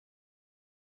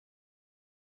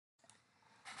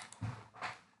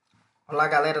Olá,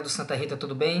 galera do Santa Rita,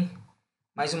 tudo bem?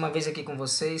 Mais uma vez aqui com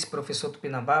vocês, professor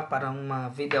Tupinambá, para uma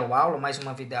videoaula, mais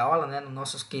uma videoaula, né, no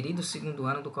nosso querido segundo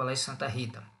ano do Colégio Santa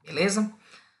Rita, beleza?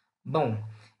 Bom,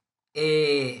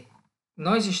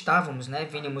 nós estávamos, né,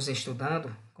 vínhamos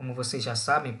estudando, como vocês já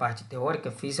sabem, parte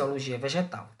teórica, fisiologia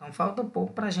vegetal. Então, falta um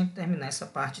pouco para a gente terminar essa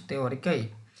parte teórica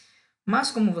aí.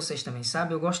 Mas, como vocês também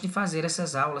sabem, eu gosto de fazer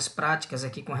essas aulas práticas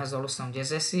aqui com resolução de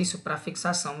exercício para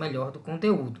fixação melhor do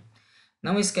conteúdo.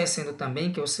 Não esquecendo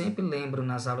também que eu sempre lembro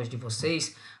nas aulas de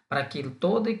vocês, para que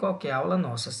toda e qualquer aula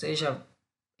nossa, seja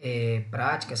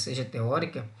prática, seja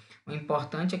teórica, o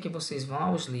importante é que vocês vão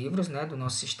aos livros, né, do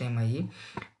nosso sistema aí,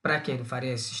 para que do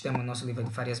Farias, sistema nosso livro de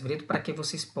Farias Brito, para que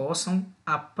vocês possam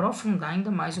aprofundar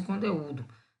ainda mais o conteúdo,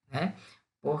 né?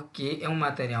 Porque é um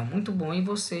material muito bom e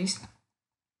vocês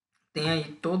têm aí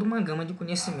toda uma gama de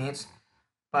conhecimentos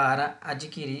para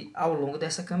adquirir ao longo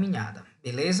dessa caminhada,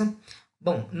 beleza?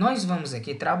 Bom, nós vamos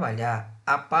aqui trabalhar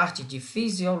a parte de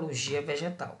fisiologia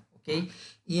vegetal, ok?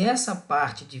 E essa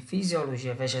parte de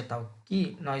fisiologia vegetal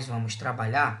que nós vamos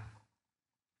trabalhar,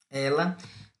 ela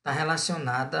está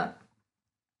relacionada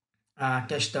à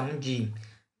questão de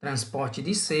transporte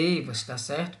de seivas, tá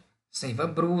certo? Seiva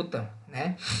bruta,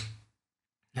 né?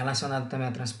 Relacionado também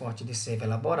ao transporte de seiva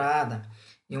elaborada.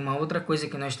 E uma outra coisa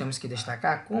que nós temos que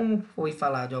destacar, como foi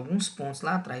falado em alguns pontos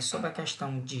lá atrás sobre a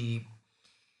questão de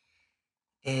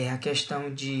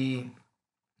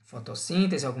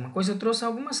fotossíntese, alguma coisa, eu trouxe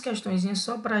algumas questõezinhas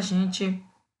só para a gente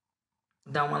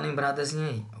dar uma lembradazinha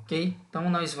aí, ok? Então,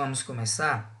 nós vamos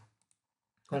começar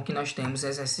com o que nós temos,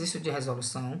 exercício de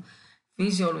resolução,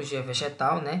 fisiologia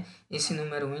vegetal, né? Esse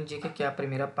número 1 indica que é a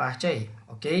primeira parte aí,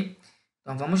 ok?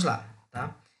 Então, vamos lá,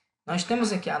 tá? Nós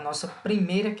temos aqui a nossa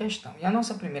primeira questão. E a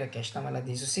nossa primeira questão, ela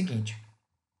diz o seguinte.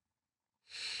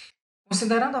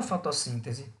 Considerando a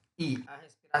fotossíntese e a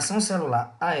respiração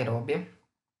celular aeróbia,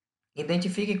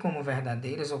 identifique como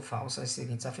verdadeiras ou falsas as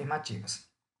seguintes afirmativas.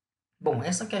 Bom,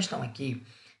 essa questão aqui,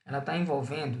 ela está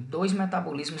envolvendo dois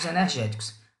metabolismos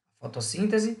energéticos, a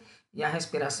fotossíntese e a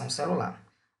respiração celular.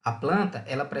 A planta,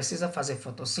 ela precisa fazer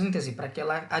fotossíntese para que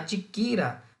ela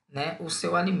adquira, né, o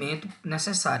seu alimento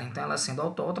necessário. Então, ela sendo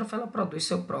autótrofa, ela produz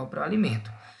seu próprio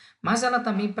alimento. Mas ela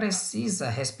também precisa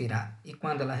respirar. E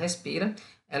quando ela respira,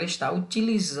 ela está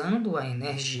utilizando a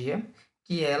energia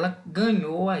que ela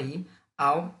ganhou aí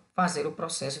ao fazer o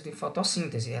processo de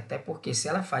fotossíntese. Até porque se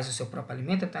ela faz o seu próprio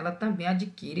alimento, então ela também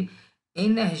adquire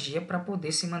energia para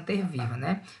poder se manter viva,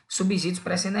 né? Subsídios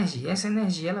para essa energia. E essa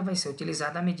energia ela vai ser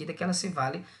utilizada à medida que ela se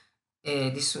vale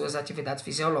de suas atividades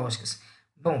fisiológicas.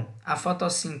 Bom, a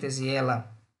fotossíntese ela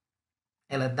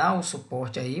dá o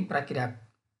suporte aí para criar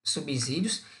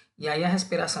subsídios e aí a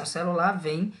respiração celular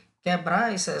vem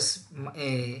quebrar essas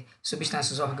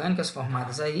substâncias orgânicas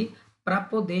formadas aí para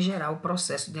poder gerar o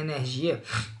processo de energia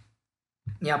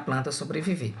e a planta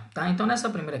sobreviver, tá? Então, nessa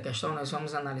primeira questão, nós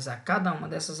vamos analisar cada uma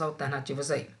dessas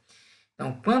alternativas aí.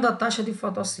 Então, quando a taxa de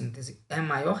fotossíntese é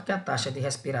maior que a taxa de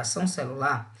respiração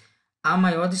celular, há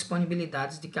maior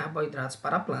disponibilidade de carboidratos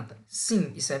para a planta.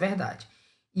 Sim, isso é verdade.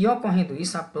 E ocorrendo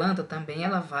isso, a planta também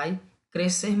ela vai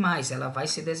crescer mais, ela vai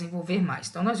se desenvolver mais.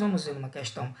 Então, nós vamos ver uma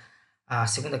questão, a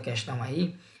segunda questão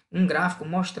aí, um gráfico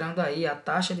mostrando aí a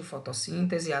taxa de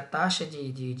fotossíntese, a taxa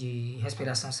de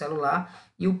respiração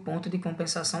celular e o ponto de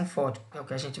compensação fótico, que é o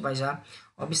que a gente vai já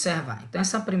observar. Então,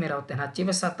 essa primeira alternativa,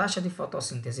 essa taxa de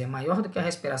fotossíntese é maior do que a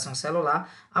respiração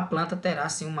celular, a planta terá,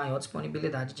 sim, uma maior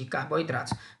disponibilidade de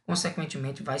carboidratos.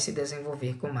 Consequentemente, vai se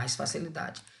desenvolver com mais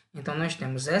facilidade. Então, nós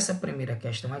temos essa primeira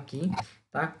questão aqui,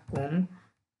 tá, como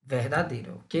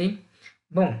verdadeira, ok?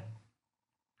 Bom,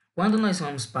 quando nós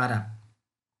vamos para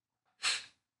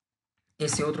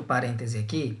esse outro parêntese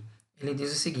aqui, ele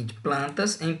diz o seguinte,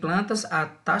 em plantas, a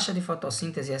taxa de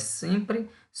fotossíntese é sempre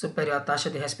superior à taxa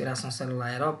de respiração celular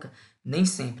aeróbica? Nem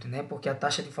sempre, né? Porque a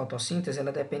taxa de fotossíntese,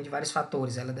 ela depende de vários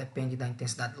fatores, ela depende da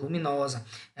intensidade luminosa,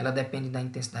 ela depende da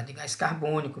intensidade de gás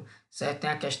carbônico, certo? Tem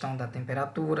a questão da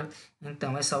temperatura,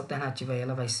 então essa alternativa aí,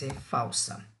 ela vai ser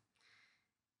falsa.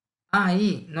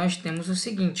 Aí, nós temos o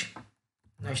seguinte,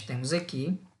 nós temos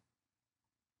aqui,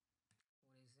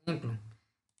 por exemplo,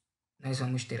 nós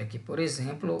vamos ter aqui, por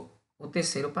exemplo, o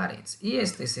terceiro parêntese. E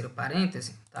esse terceiro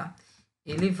parêntese, tá?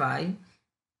 Ele vai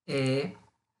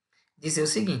dizer o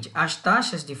seguinte, as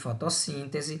taxas de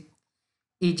fotossíntese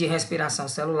e de respiração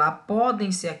celular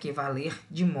podem se equivaler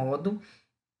de modo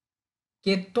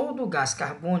que todo o gás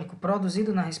carbônico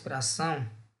produzido na respiração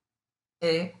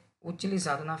é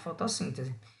utilizado na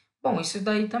fotossíntese. Bom, isso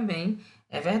daí também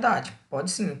é verdade, pode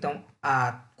sim. Então,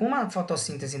 como a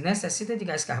fotossíntese necessita de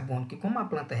gás carbônico e como a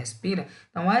planta respira,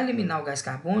 então, ao eliminar o gás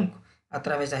carbônico,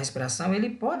 através da respiração, ele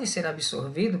pode ser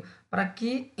absorvido para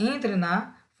que entre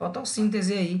na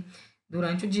fotossíntese aí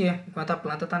durante o dia, enquanto a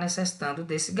planta está necessitando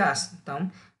desse gás.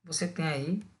 Então, você tem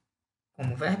aí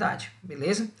como verdade,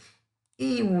 beleza?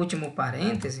 E o último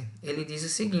parêntese, ele diz o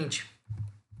seguinte: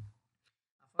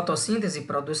 a fotossíntese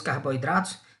produz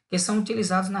carboidratos que são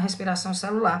utilizados na respiração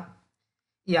celular.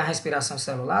 E a respiração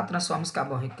celular transforma os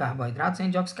carboidratos em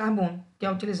dióxido de carbono, que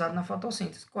é utilizado na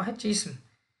fotossíntese. Corretíssimo.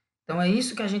 Então, é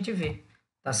isso que a gente vê,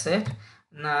 tá certo?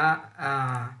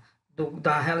 Da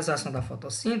realização da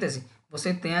fotossíntese,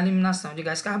 você tem a eliminação de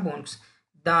gás carbônicos,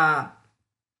 da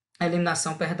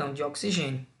eliminação, perdão, de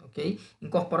oxigênio, ok?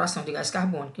 Incorporação de gás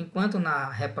carbônico, enquanto na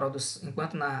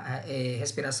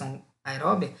respiração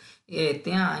aeróbia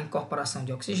tem a incorporação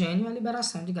de oxigênio e a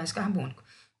liberação de gás carbônico.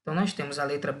 Então, nós temos a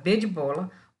letra B de bola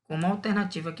como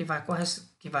alternativa que vai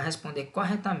responder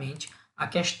corretamente a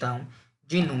questão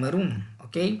de número 1,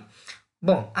 ok?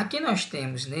 Bom, aqui nós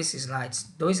temos, nesses slides,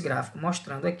 2 gráficos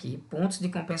mostrando aqui pontos de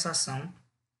compensação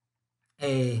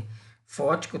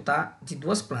fótico, tá? De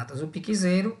 2 plantas, o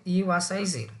piquezeiro e o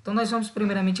açaizeiro. Então, nós vamos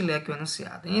primeiramente ler aqui o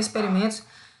enunciado. Em experimento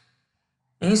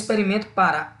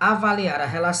para avaliar a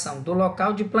relação do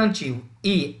local de plantio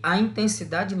e a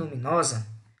intensidade luminosa,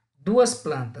 2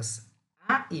 plantas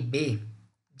A e B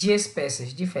de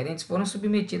espécies diferentes foram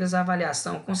submetidas à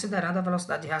avaliação considerando a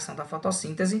velocidade de reação da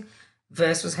fotossíntese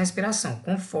versus respiração,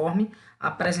 conforme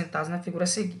apresentados na figura a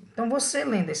seguir. Então, você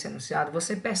lendo esse enunciado,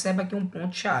 você percebe aqui um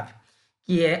ponto-chave,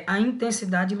 que é a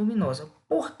intensidade luminosa.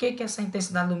 Por que essa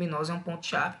intensidade luminosa é um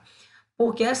ponto-chave?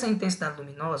 Porque essa intensidade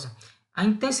luminosa, a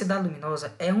intensidade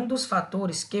luminosa é um dos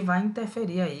fatores que vai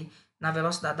interferir aí na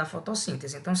velocidade da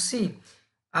fotossíntese. Então, se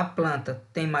a planta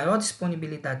tem maior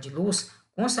disponibilidade de luz,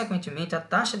 consequentemente, a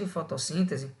taxa de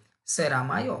fotossíntese será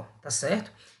maior, tá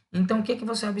certo? Então, o que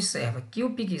você observa? Que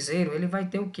o piquezeiro ele vai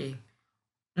ter o quê?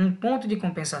 Um ponto de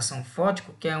compensação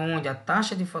fótico, que é onde a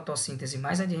taxa de fotossíntese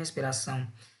mais a de respiração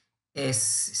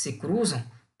se cruzam,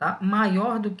 tá?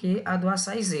 Maior do que a do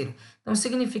açaizeiro. Então,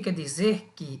 significa dizer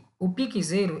que o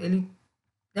piquezeiro ele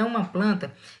é uma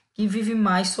planta que vive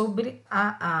mais sobre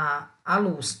a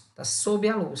luz, tá? Sob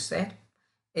a luz, certo?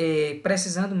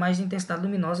 Precisando mais de intensidade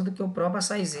luminosa do que o próprio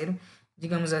açaizeiro,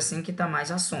 digamos assim, que está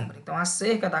mais à sombra. Então,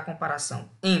 acerca da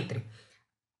comparação entre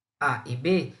A e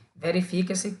B,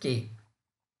 verifica-se que...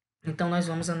 Então, nós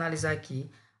vamos analisar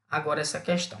aqui agora essa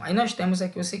questão. Aí nós temos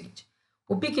aqui o seguinte: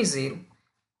 o piquezeiro,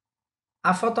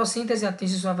 a fotossíntese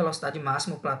atinge sua velocidade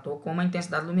máxima, o platô, com uma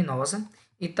intensidade luminosa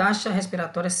e taxa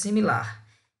respiratória similar,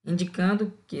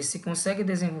 indicando que se consegue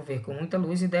desenvolver com muita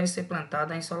luz e deve ser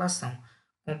plantada à insolação,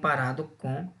 comparado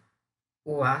com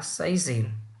o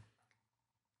açaizeiro.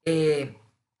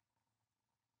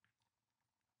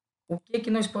 O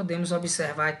que nós podemos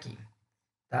observar aqui?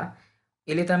 Tá?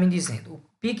 Ele está me dizendo, o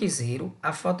piquezeiro,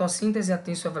 a fotossíntese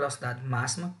atinge sua velocidade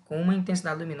máxima com uma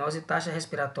intensidade luminosa e taxa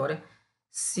respiratória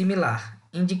similar,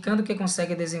 indicando que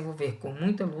consegue desenvolver com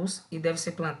muita luz e deve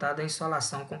ser plantada em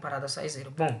insolação comparada ao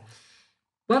açaizeiro. Bom,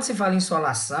 quando se fala em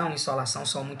insolação,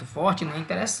 sol muito forte, não é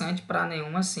interessante para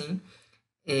nenhuma assim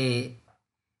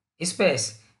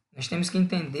espécie. Nós temos que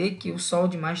entender que o sol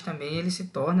demais também ele se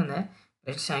torna, né?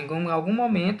 Em algum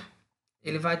momento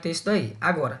ele vai ter isso daí.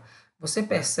 Agora, você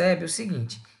percebe o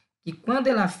seguinte, que quando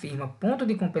ele afirma ponto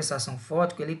de compensação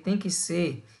fótico,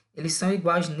 eles são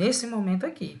iguais nesse momento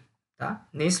aqui, tá?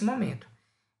 Nesse momento.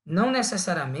 Não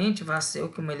necessariamente vai ser,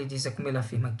 como ele diz, como ele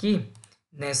afirma aqui,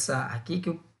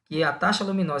 que a taxa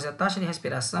luminosa e a taxa de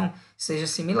respiração seja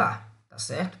similar, tá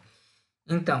certo?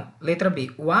 Então, letra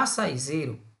B, o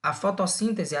açaizeiro, a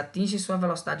fotossíntese atinge sua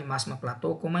velocidade máxima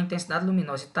platô com uma intensidade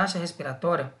luminosa e taxa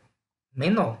respiratória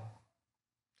menor.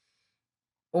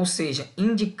 Ou seja,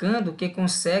 indicando que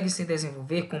consegue se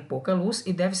desenvolver com pouca luz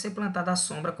e deve ser plantada à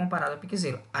sombra comparado ao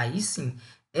piquezeiro. Aí sim,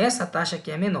 essa taxa aqui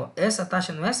é menor. Essa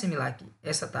taxa não é similar aqui,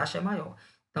 essa taxa é maior.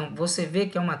 Então, você vê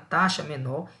que é uma taxa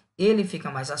menor, ele fica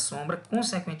mais à sombra,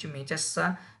 consequentemente,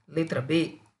 essa letra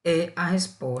B é a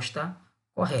resposta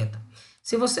correta.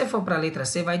 Se você for para a letra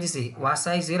C, vai dizer, o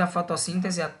açaizeiro, a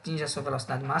fotossíntese atinge a sua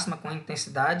velocidade máxima com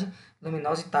intensidade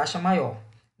luminosa e taxa maior.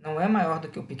 Não é maior do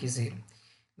que o piquezeiro.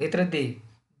 Letra D,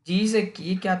 diz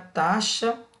aqui que a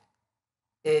taxa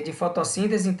de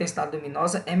fotossíntese e intensidade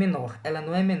luminosa é menor. Ela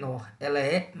não é menor, ela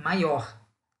é maior,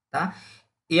 tá?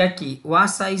 E aqui, o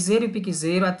açaizeiro e o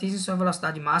piquezeiro atingem sua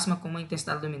velocidade máxima com uma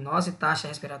intensidade luminosa e taxa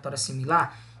respiratória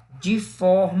similar? De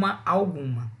forma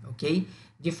alguma, ok?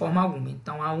 De forma alguma.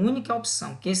 Então, a única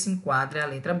opção que se enquadra é a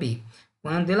letra B,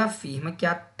 quando ele afirma que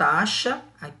a taxa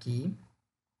aqui,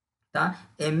 tá,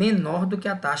 é menor do que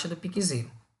a taxa do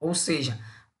piquezeiro. Ou seja,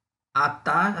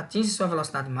 atinge sua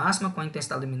velocidade máxima com a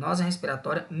intensidade luminosa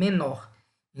respiratória menor,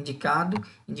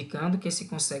 indicando que se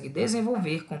consegue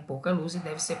desenvolver com pouca luz e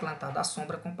deve ser plantado à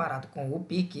sombra comparado com o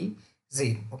pique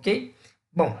zero, ok?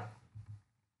 Bom,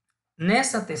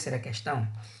 nessa terceira questão,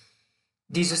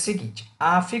 diz o seguinte: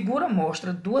 a figura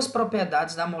mostra duas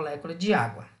propriedades da molécula de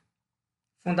água,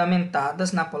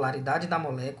 fundamentadas na polaridade da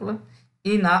molécula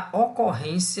e na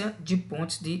ocorrência de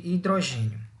pontes de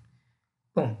hidrogênio.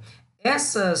 Bom,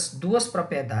 essas duas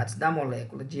propriedades da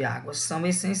molécula de água são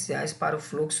essenciais para o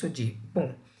fluxo de...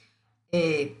 Bom,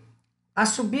 a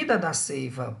subida da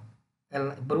seiva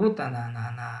bruta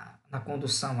na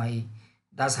condução aí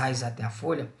das raízes até a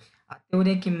folha, a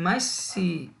teoria que mais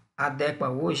se adequa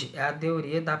hoje é a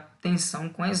teoria da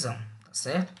tensão-coesão, tá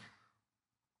certo?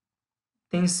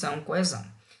 Tensão-coesão.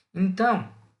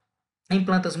 Então, em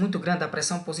plantas muito grandes, a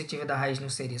pressão positiva da raiz não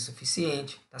seria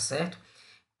suficiente, tá certo?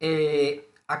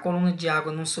 A coluna de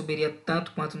água não subiria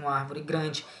tanto quanto numa árvore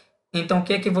grande. Então, o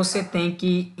que é que você tem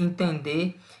que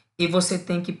entender e você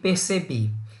tem que perceber?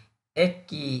 É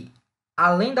que,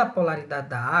 além da polaridade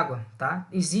da água, tá?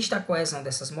 Existe a coesão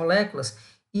dessas moléculas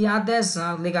e a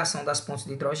adesão, a ligação das pontes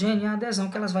de hidrogênio e a adesão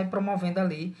que elas vai promovendo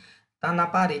ali, tá? Na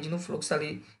parede, no fluxo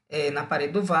ali, na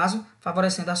parede do vaso,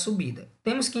 favorecendo a subida.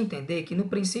 Temos que entender que no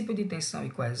princípio de tensão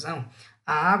e coesão,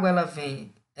 a água, ela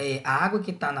vem, a água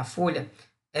que está na folha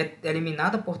é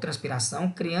eliminada por transpiração,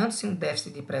 criando-se um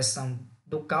déficit de pressão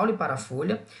do caule para a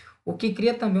folha, o que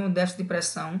cria também um déficit de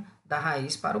pressão da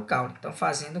raiz para o caule, então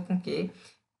fazendo com que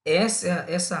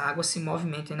essa água se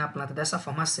movimente na planta dessa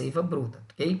forma, a seiva bruta,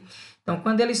 ok? Então,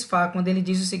 quando ele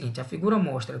diz o seguinte: a figura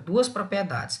mostra duas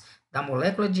propriedades da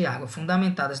molécula de água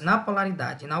fundamentadas na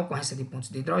polaridade e na ocorrência de pontos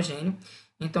de hidrogênio,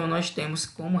 então nós temos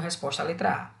como resposta a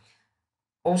letra A.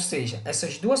 Ou seja,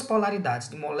 essas duas polaridades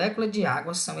de molécula de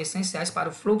água são essenciais para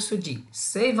o fluxo de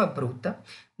seiva bruta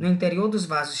no interior dos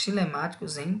vasos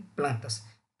xilemáticos em plantas,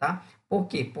 tá? Por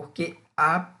quê? Porque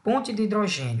a ponte de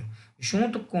hidrogênio,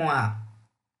 junto com a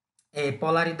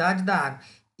polaridade da água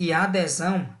e a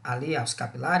adesão ali aos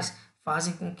capilares,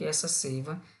 fazem com que essa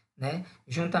seiva, né,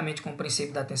 juntamente com o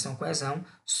princípio da tensão-coesão,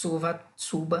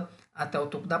 suba até o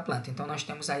topo da planta. Então, nós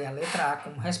temos aí a letra A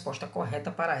como resposta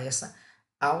correta para essa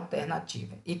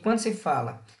alternativa. E quando se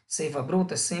fala seiva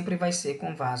bruta, sempre vai ser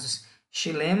com vasos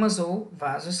xilemas ou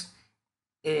vasos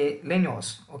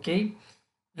lenhosos, ok?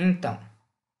 Então,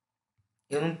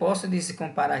 eu não posso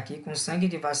comparar aqui com sangue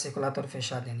de vaso circulatório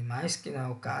fechado em animais, que não é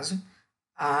o caso.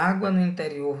 A água no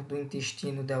interior do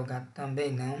intestino delgado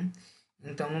também não.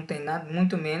 Então, não tem nada,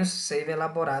 muito menos seiva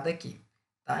elaborada aqui.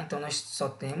 Tá? Então, nós só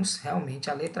temos realmente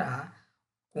a letra A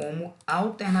como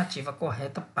alternativa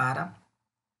correta para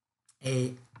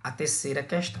a terceira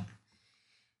questão.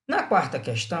 Na quarta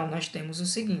questão, nós temos o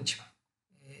seguinte.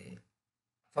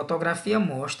 A fotografia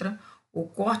mostra o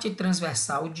corte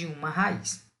transversal de uma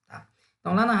raiz. Tá?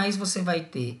 Então, lá na raiz você vai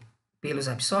ter pelos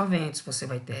absorventes, você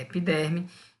vai ter a epiderme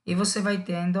e você vai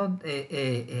ter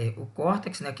o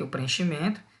córtex, né, que é o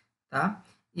preenchimento, tá?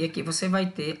 E aqui você vai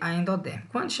ter a endoderme.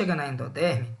 Quando chega na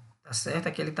endoderme, tá certo?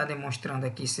 Aqui ele está demonstrando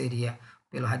aqui seria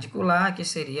pelo radicular, que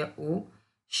seria o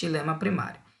xilema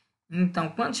primário. Então,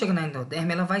 quando chega na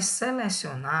endoderme, ela vai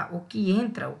selecionar o que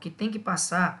entra, o que tem que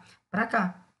passar para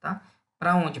cá, tá?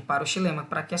 Para onde? Para o xilema,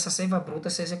 para que essa seiva bruta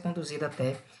seja conduzida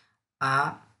até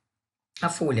a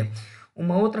folha.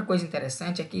 Uma outra coisa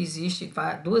interessante é que existe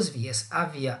duas vias, a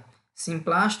via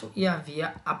simplasto e a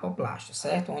via apoplasto,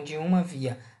 certo? Onde uma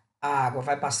via a água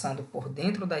vai passando por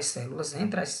dentro das células,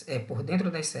 por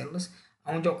dentro das células,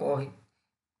 onde ocorre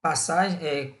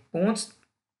passagem, pontos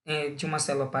de uma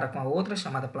célula para com a outra,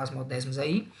 chamada plasmodesmos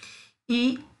aí,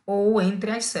 ou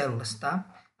entre as células, tá?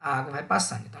 A água vai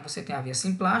passando. Então, você tem a via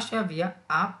simplasto e a via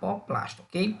apoplasto,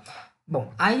 ok?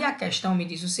 Bom, aí a questão me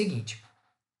diz o seguinte: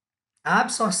 a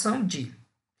absorção de...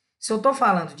 Se eu estou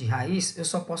falando de raiz, eu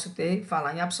só posso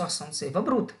falar em absorção de seiva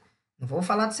bruta. Não vou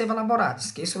falar de seiva elaborada.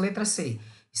 Esqueço letra C.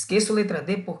 Esqueço letra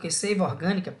D, porque seiva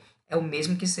orgânica é o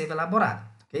mesmo que seiva elaborada,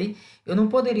 ok? Eu não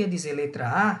poderia dizer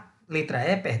letra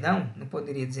E, perdão, não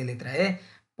poderia dizer letra E,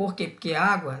 por quê? Porque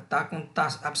água, está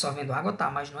absorvendo água, tá,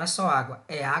 mas não é só água,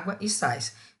 é água e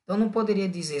sais. Então, não poderia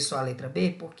dizer só a letra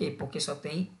B, por quê? Porque só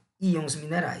tem íons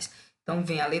minerais. Então,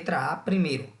 vem a letra A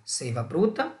primeiro, seiva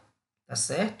bruta, tá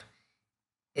certo?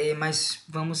 Mas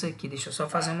vamos aqui, deixa eu só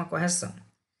fazer uma correção.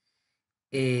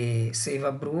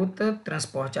 Seiva bruta,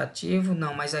 transporte ativo,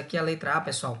 não, mas aqui a letra A,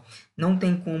 pessoal, não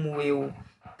tem como eu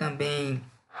também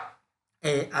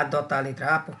adotar a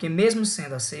letra A, porque mesmo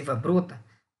sendo a seiva bruta,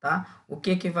 tá? O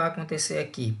que vai acontecer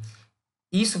aqui?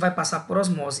 isso vai passar por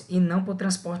osmose e não por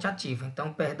transporte ativo.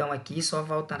 Então, perdão aqui, só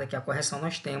voltando aqui à correção,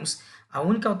 nós temos a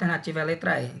única alternativa é a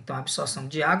letra E. Então, a absorção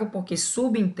de água, porque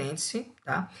subentende-se,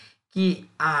 tá? Que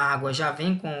a água já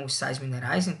vem com os sais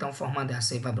minerais, então formando a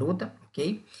seiva bruta,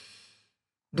 ok?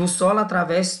 Do solo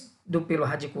através do pelo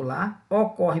radicular,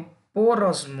 ocorre por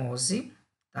osmose,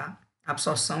 tá?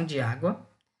 Absorção de água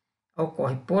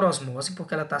ocorre por osmose,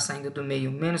 porque ela está saindo do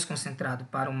meio menos concentrado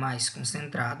para o mais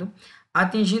concentrado,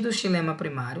 atingindo o xilema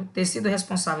primário, tecido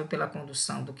responsável pela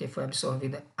condução do que foi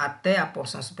absorvido até a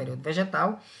porção superior do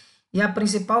vegetal, e a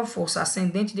principal força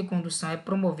ascendente de condução é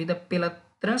promovida pela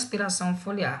transpiração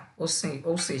foliar, ou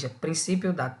seja,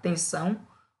 princípio da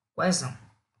tensão-coesão,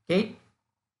 ok?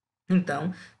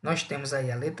 Então, nós temos aí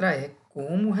a letra E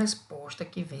como resposta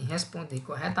que vem responder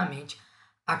corretamente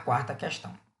a quarta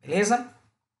questão, beleza?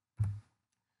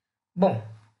 Bom,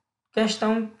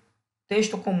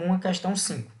 texto comum, a questão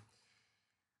 5.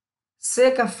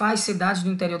 Seca faz cidades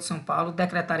do interior de São Paulo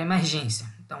decretar emergência.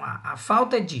 Então, a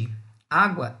falta de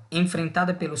água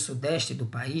enfrentada pelo sudeste do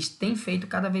país tem feito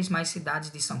cada vez mais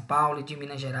cidades de São Paulo e de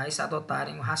Minas Gerais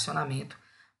adotarem o racionamento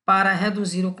para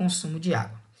reduzir o consumo de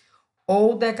água,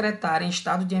 ou decretarem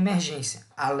estado de emergência.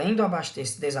 Além do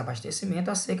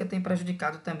desabastecimento, a seca tem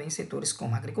prejudicado também setores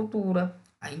como a agricultura,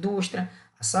 a indústria,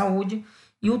 a saúde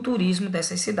e o turismo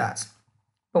dessas cidades.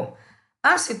 Bom,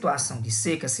 a situação de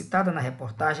seca citada na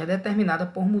reportagem é determinada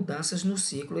por mudanças no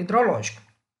ciclo hidrológico,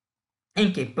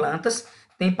 em que plantas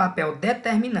têm papel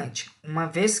determinante, uma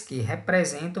vez que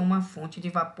representam uma fonte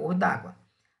de vapor d'água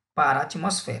para a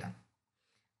atmosfera.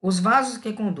 Os vasos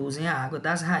que conduzem a água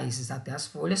das raízes até as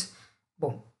folhas,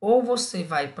 bom, ou você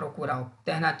vai procurar a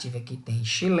alternativa que tem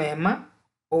xilema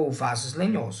ou vasos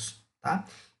lenhosos, tá?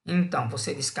 Então,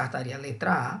 você descartaria a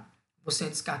letra A, você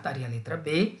descartaria a letra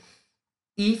B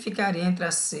e ficaria entre a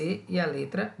C e a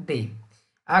letra D.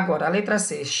 Agora, a letra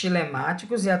C,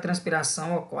 xilemáticos, e a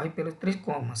transpiração ocorre pelos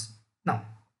tricomas. Não.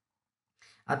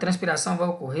 A transpiração vai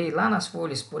ocorrer lá nas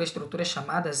folhas por estruturas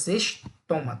chamadas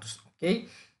estômatos, ok?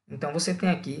 Então, você tem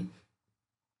aqui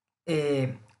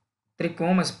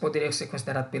tricomas, poderiam ser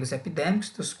considerados pelos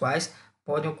epidérmicos, dos quais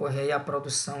pode ocorrer a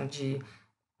produção de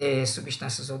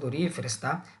substâncias odoríferas,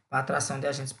 tá? Para atração de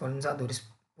agentes polinizadores,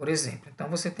 por exemplo. Então,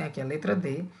 você tem aqui a letra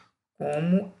D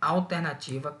como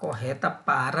alternativa correta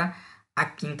para a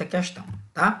quinta questão,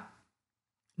 tá?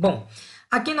 Bom,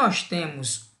 aqui nós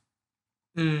temos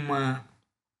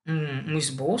um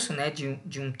esboço, né,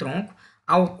 de um tronco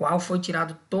ao qual foi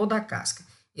tirado toda a casca.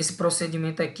 Esse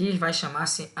procedimento aqui vai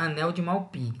chamar-se anel de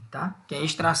Malpighi, tá? Que é a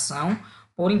extração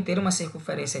por inteiro uma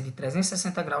circunferência de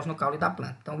 360 graus no caule da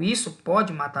planta. Então, isso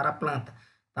pode matar a planta,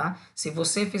 tá? Se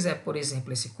você fizer, por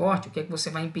exemplo, esse corte, o que é que você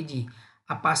vai impedir?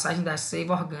 A passagem da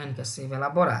seiva orgânica, seiva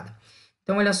elaborada.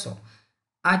 Então, olha só.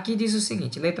 Aqui diz o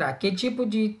seguinte, letra A. Que tipo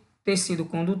de tecido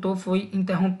condutor foi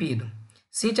interrompido?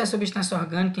 Cite a substância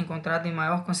orgânica encontrada em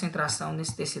maior concentração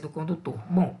nesse tecido condutor.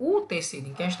 Bom, o tecido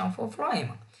em questão foi o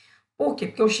floema. Por quê?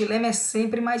 Porque o xilema é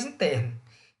sempre mais interno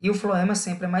e o floema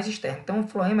sempre é mais externo. Então, o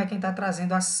floema é quem está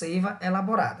trazendo a seiva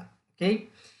elaborada,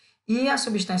 ok? E a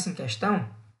substância em questão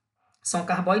são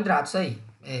carboidratos aí,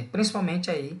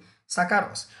 principalmente aí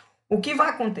sacarose. O que vai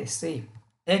acontecer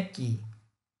é que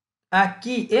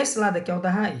aqui, esse lado aqui é o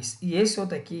da raiz e esse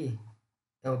outro aqui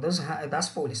é o das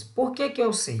folhas. Por que que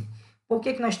eu sei? Por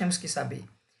que que nós temos que saber?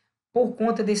 Por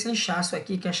conta desse inchaço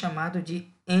aqui que é chamado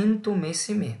de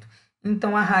entumecimento.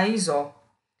 Então, a raiz, ó,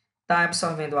 está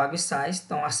absorvendo água e sais,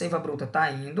 então a seiva bruta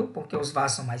está indo, porque os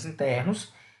vasos são mais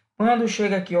internos. Quando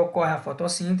chega aqui, ocorre a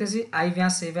fotossíntese, aí vem a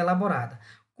seiva elaborada.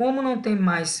 Como não tem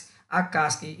mais a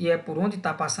casca e é por onde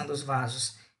está passando os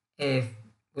vasos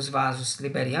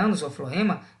liberianos ou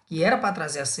floema, que era para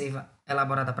trazer a seiva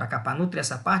elaborada para cá, para nutrir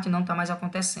essa parte, não está mais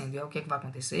acontecendo. E aí o que vai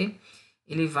acontecer?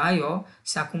 Ele vai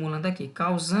se acumulando aqui,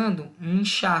 causando um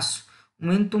inchaço,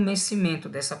 um entumecimento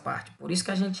dessa parte. Por isso que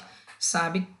a gente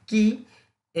sabe que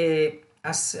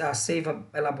a seiva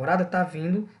elaborada está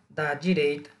vindo da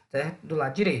direita, certo? Do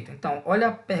lado direito. Então, olha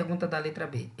a pergunta da letra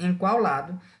B. Em qual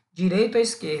lado, direito ou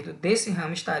esquerdo, desse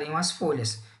ramo estariam as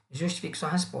folhas? Justifique sua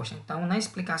resposta. Então, na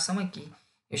explicação aqui,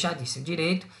 eu já disse o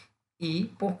direito e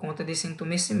por conta desse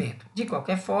entumecimento. De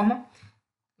qualquer forma,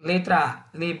 letra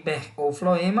A, liber ou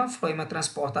floema. Floema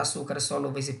transporta açúcares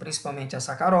solúveis e principalmente a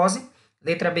sacarose.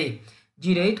 Letra B,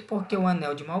 direito, porque o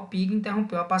anel de Malpighi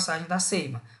interrompeu a passagem da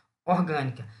seiva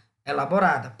orgânica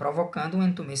elaborada, provocando um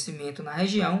entumecimento na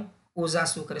região, os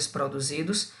açúcares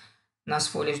produzidos nas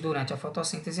folhas durante a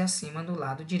fotossíntese acima do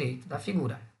lado direito da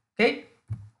figura. Ok?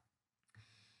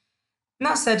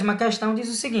 Na sétima questão diz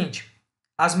o seguinte: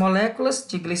 As moléculas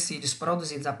de glicídios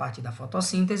produzidas a partir da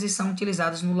fotossíntese são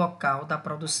utilizadas no local da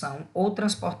produção ou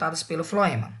transportadas pelo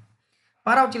floema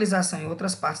para a utilização em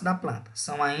outras partes da planta.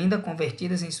 São ainda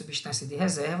convertidas em substâncias de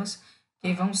reservas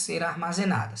que vão ser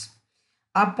armazenadas.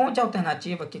 A ponte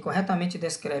alternativa que corretamente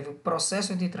descreve o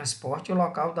processo de transporte e o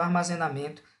local do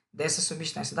armazenamento dessa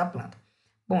substância da planta.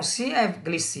 Bom, se é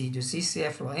glicídios e se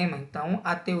é floema, então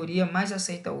a teoria mais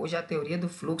aceita hoje é a teoria do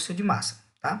fluxo de massa,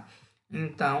 tá?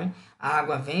 Então, a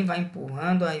água vai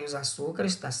empurrando aí os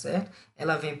açúcares, tá certo?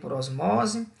 Ela vem por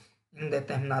osmose em um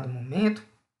determinado momento,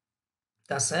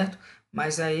 tá certo?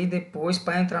 Mas aí depois,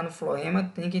 para entrar no floema,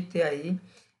 tem que ter aí,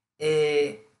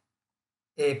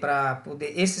 para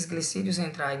poder esses glicídios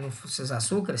entrar nos seus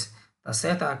açúcares, tá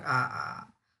certo?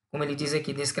 Como ele diz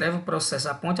aqui, descreve o processo,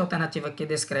 a ponte alternativa que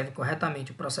descreve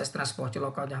corretamente o processo de transporte e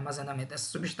local de armazenamento dessa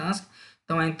substância.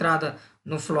 Então, a entrada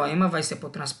no floema vai ser por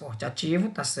transporte ativo,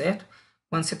 tá certo?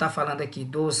 Quando você está falando aqui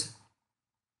dos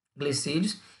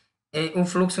glicídios, o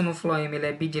fluxo no floema ele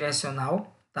é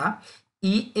bidirecional, tá?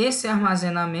 E esse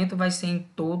armazenamento vai ser em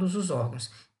todos os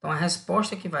órgãos. Então, a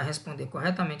resposta que vai responder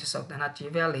corretamente essa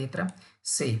alternativa é a letra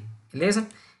C, beleza?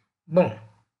 Bom,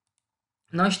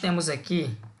 nós temos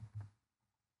aqui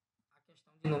a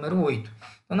questão de número 8.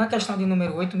 Então, na questão de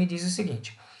número 8, me diz o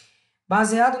seguinte.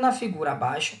 Baseado na figura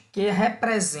abaixo, que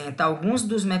representa alguns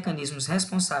dos mecanismos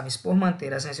responsáveis por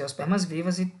manter as angiospermas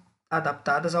vivas e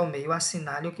adaptadas ao meio,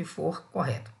 assinale o que for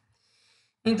correto.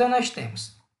 Então, nós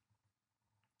temos...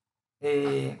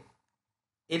 ele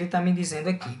está me dizendo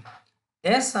aqui.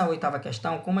 Essa oitava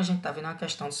questão, como a gente está vendo, é uma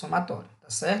questão de somatório, tá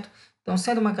certo? Então,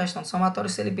 sendo uma questão de somatório,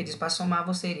 se ele pedisse para somar,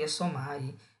 você iria somar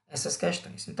aí essas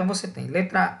questões. Então, você tem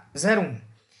letra 01.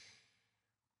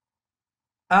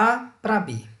 A para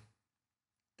B.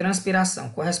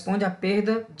 Transpiração corresponde à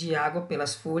perda de água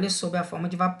pelas folhas sob a forma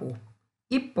de vapor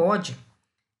e pode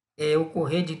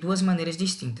ocorrer de duas maneiras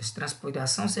distintas,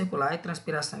 transpiração circular e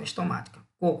transpiração estomática.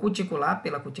 Ou cuticular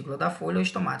pela cutícula da folha ou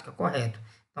estomática, correto.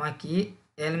 Então, aqui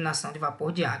é a eliminação de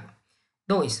vapor de água.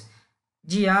 2.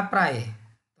 De A para E.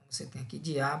 Então, você tem aqui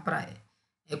de A para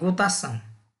E. Gutação.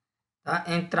 Tá?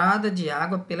 Entrada de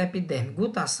água pela epiderme.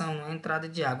 Gutação não é entrada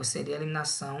de água, seria a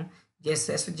eliminação de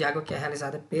excesso de água que é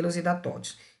realizada pelos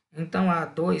hidatódios. Então, a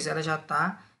 2 ela já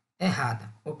está errada,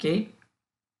 ok?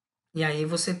 E aí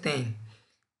você tem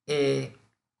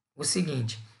o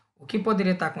seguinte, o que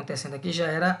poderia estar acontecendo aqui já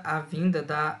era a vinda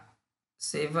da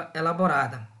seiva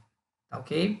elaborada, tá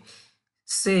ok?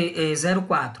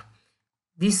 04.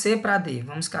 De C para D,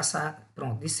 vamos caçar,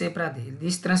 pronto, de C para D. Ele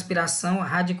diz transpiração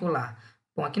radicular.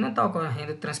 Bom, aqui não está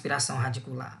ocorrendo transpiração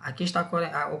radicular, aqui está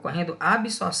ocorrendo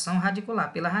absorção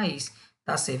radicular pela raiz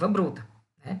da seiva bruta,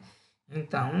 né?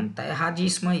 Então, está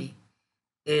erradíssimo aí.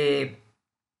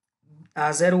 A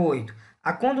 08.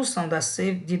 A condução da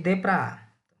seiva de D para A.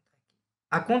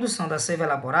 A condução da seiva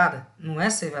elaborada não é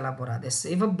seiva elaborada, é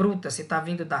seiva bruta. Se está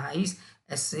vindo da raiz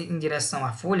em direção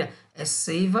à folha, é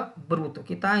seiva bruta. O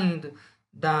que está indo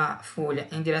da folha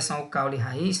em direção ao caule e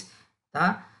raiz,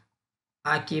 tá?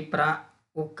 Aqui para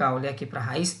o caule e aqui para a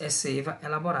raiz é seiva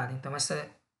elaborada. Então, essa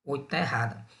 8 está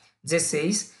errada.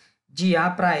 16. De A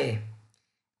para E.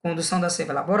 Condução da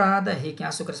seiva elaborada, rica em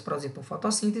açúcares produzidos por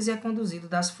fotossíntese, é conduzido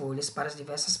das folhas para as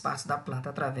diversas partes da planta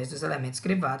através dos elementos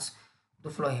crivados do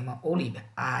floema ou líbia.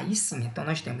 Aí sim, então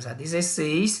nós temos a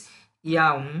 16 e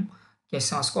a 1, que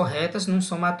são as corretas, num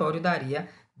somatório daria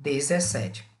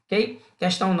 17. Ok?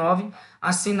 Questão 9,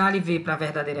 assinale V para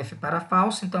verdadeiro e F para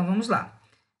falso. Então vamos lá.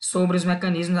 Sobre os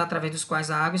mecanismos através dos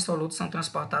quais a água e solutos são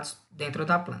transportados dentro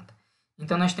da planta.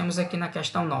 Então nós temos aqui na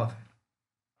questão 9.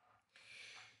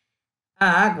 A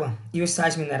água e os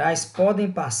sais minerais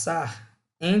podem passar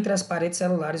entre as paredes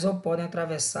celulares ou podem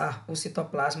atravessar o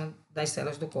citoplasma das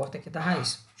células do córtex da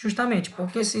raiz. Justamente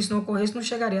porque se isso não ocorresse, não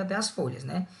chegaria até as folhas,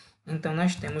 né? Então,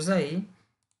 nós temos aí,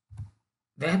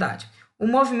 verdade. O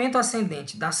movimento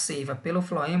ascendente da seiva pelo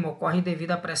floema ocorre devido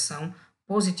à pressão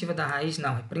positiva da raiz?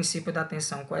 Não, é princípio da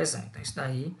tensão e coesão. Então, isso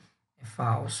daí é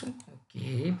falso,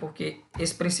 ok? Porque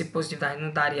esse princípio positivo da raiz não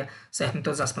daria certo em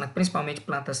todas as plantas, principalmente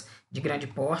plantas de grande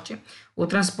porte. O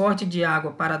transporte de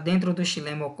água para dentro do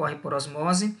xilema ocorre por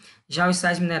osmose. Já os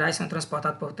sais minerais são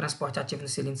transportados por transporte ativo no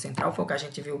cilindro central, foi o que a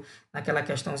gente viu naquela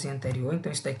questãozinha anterior.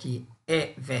 Então, isso daqui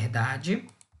é verdade.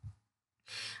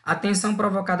 A tensão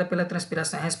provocada pela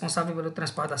transpiração é responsável pelo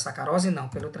transporte da sacarose? Não,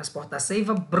 pelo transporte da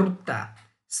seiva bruta.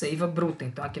 Seiva bruta.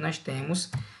 Então, aqui nós temos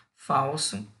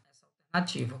falso essa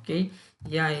alternativa, ok?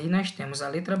 E aí nós temos a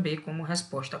letra B como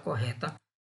resposta correta para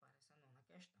essa nona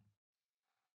questão.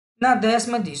 Na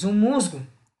 10ª diz, o musgo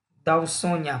da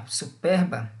Ausonia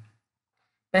superba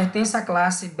pertence à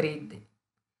classe Bride.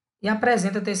 e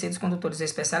apresenta tecidos condutores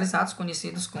especializados,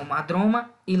 conhecidos como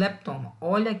adroma e leptoma.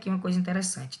 Olha aqui uma coisa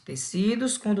interessante,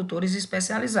 tecidos condutores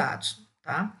especializados,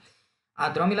 tá?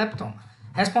 Adroma e leptoma.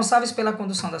 Responsáveis pela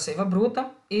condução da seiva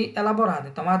bruta e elaborada.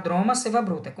 Então, adroma, seiva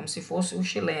bruta, é como se fosse o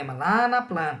xilema lá na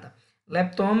planta.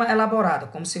 Leptoma, elaborada,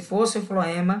 como se fosse o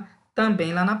floema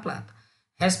também lá na planta,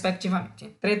 respectivamente.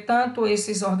 Entretanto,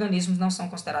 esses organismos não são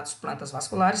considerados plantas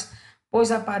vasculares,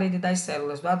 pois a parede das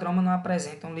células do adroma não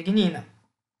apresentam lignina.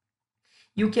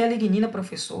 E o que é lignina,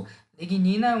 professor?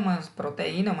 Lignina é uma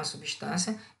proteína, uma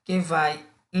substância que vai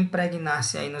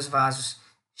impregnar-se aí nos vasos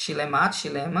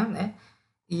xilema, né?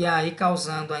 E aí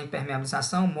causando a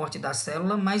impermeabilização, morte da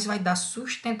célula, mas vai dar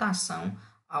sustentação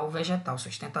ao vegetal,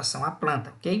 sustentação à planta,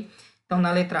 ok? Então, na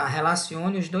letra A,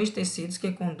 relacione os dois tecidos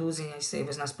que conduzem as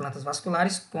seivas nas plantas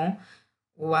vasculares com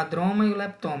o adroma e o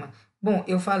leptoma. Bom,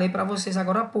 eu falei para vocês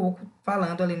agora há pouco,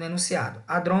 falando ali no enunciado.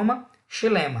 Adroma,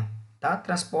 xilema, tá?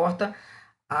 Transporta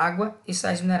água e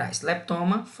sais minerais.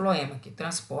 Leptoma, floema, que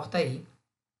transporta aí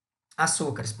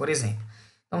açúcares, por exemplo.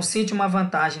 Então, cite uma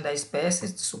vantagem da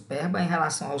espécie superba em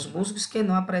relação aos músculos que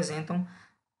não apresentam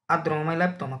adroma e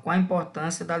leptoma. Qual a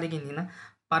importância da lignina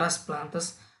para as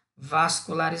plantas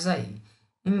vasculares aí?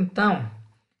 Então,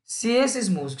 se esses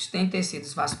músculos têm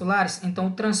tecidos vasculares, então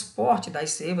o transporte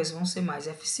das seivas vão ser mais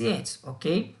eficientes,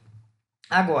 ok?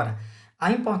 Agora,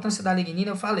 a importância da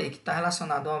lignina eu falei que está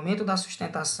relacionado ao aumento da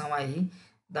sustentação aí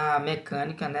da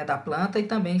mecânica, né, da planta e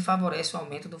também favorece o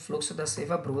aumento do fluxo da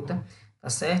seiva bruta, tá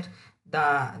certo?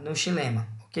 No xilema,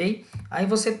 ok? Aí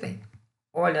você tem,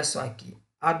 olha só aqui,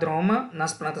 adroma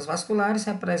nas plantas vasculares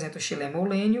representa o xilema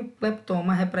olênio,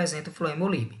 leptoma representa o floema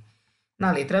olibe. Na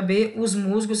letra B, os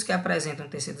músculos que apresentam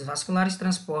tecidos vasculares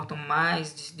transportam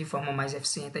de forma mais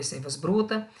eficiente as seivas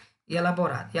bruta e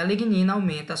elaborada. E a lignina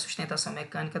aumenta a sustentação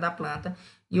mecânica da planta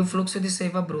e o fluxo de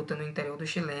seiva bruta no interior do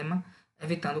xilema,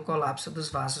 evitando o colapso dos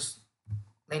vasos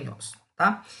lenhosos,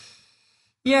 tá?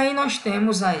 E aí nós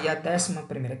temos aí a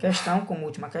 11ª questão, como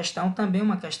última questão, também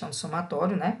uma questão de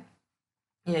somatório, né?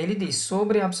 E aí ele diz,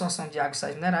 sobre a absorção de água e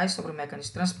sais minerais, sobre o mecanismo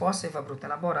de transporte, seiva bruta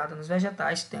elaborada nos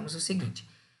vegetais, temos o seguinte.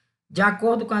 De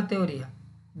acordo com a teoria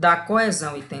da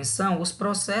coesão e tensão, os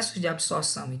processos de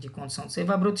absorção e de condução de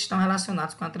seiva bruta estão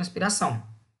relacionados com a transpiração,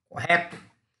 correto?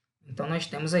 Então, nós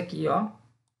temos aqui, ó.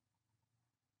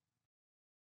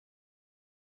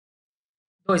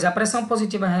 2. A pressão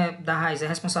positiva da raiz é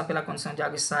responsável pela condução de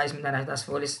água e sais minerais das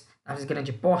folhas de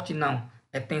grande porte? Não.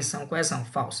 É tensão, coesão,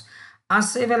 falso. A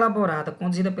seiva elaborada,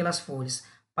 conduzida pelas folhas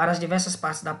para as diversas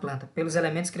partes da planta, pelos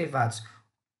elementos crivados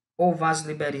ou vasos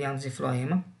liberianos e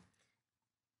floema,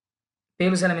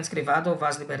 pelos elementos crivados ou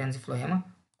vasos liberianos e floema,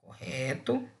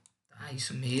 correto, tá?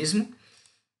 Isso mesmo.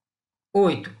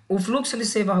 8. O fluxo de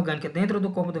seiva orgânica dentro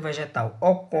do corpo do vegetal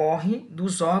ocorre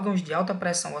dos órgãos de alta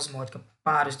pressão osmótica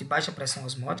para os de baixa pressão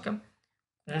osmótica,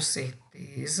 com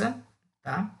certeza,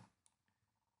 tá?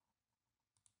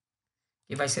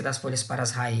 Que vai ser das folhas para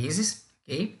as raízes,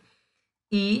 ok?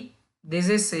 E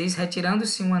 16.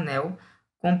 Retirando-se um anel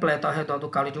completo ao redor do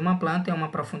caule de uma planta em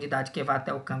uma profundidade que vai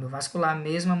até o câmbio vascular, a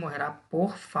mesma morrerá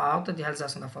por falta de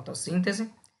realização da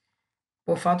fotossíntese.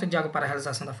 Por falta de água para a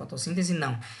realização da fotossíntese,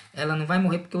 não. Ela não vai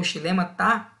morrer porque o xilema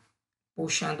está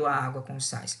puxando a água com os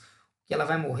sais. O que ela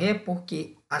vai morrer é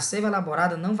porque a seiva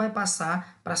elaborada não vai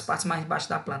passar para as partes mais baixas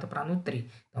da planta para nutrir.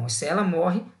 Então, se ela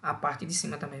morre, a parte de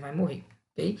cima também vai morrer.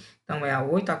 Okay? Então, é a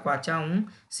 8, a 4 e a 1.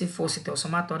 Se fosse ter o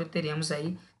somatório, teríamos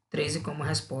aí 13 como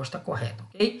resposta correta.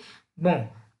 Ok?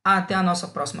 Bom, até a nossa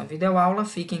próxima videoaula.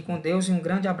 Fiquem com Deus e um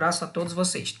grande abraço a todos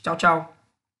vocês. Tchau, tchau.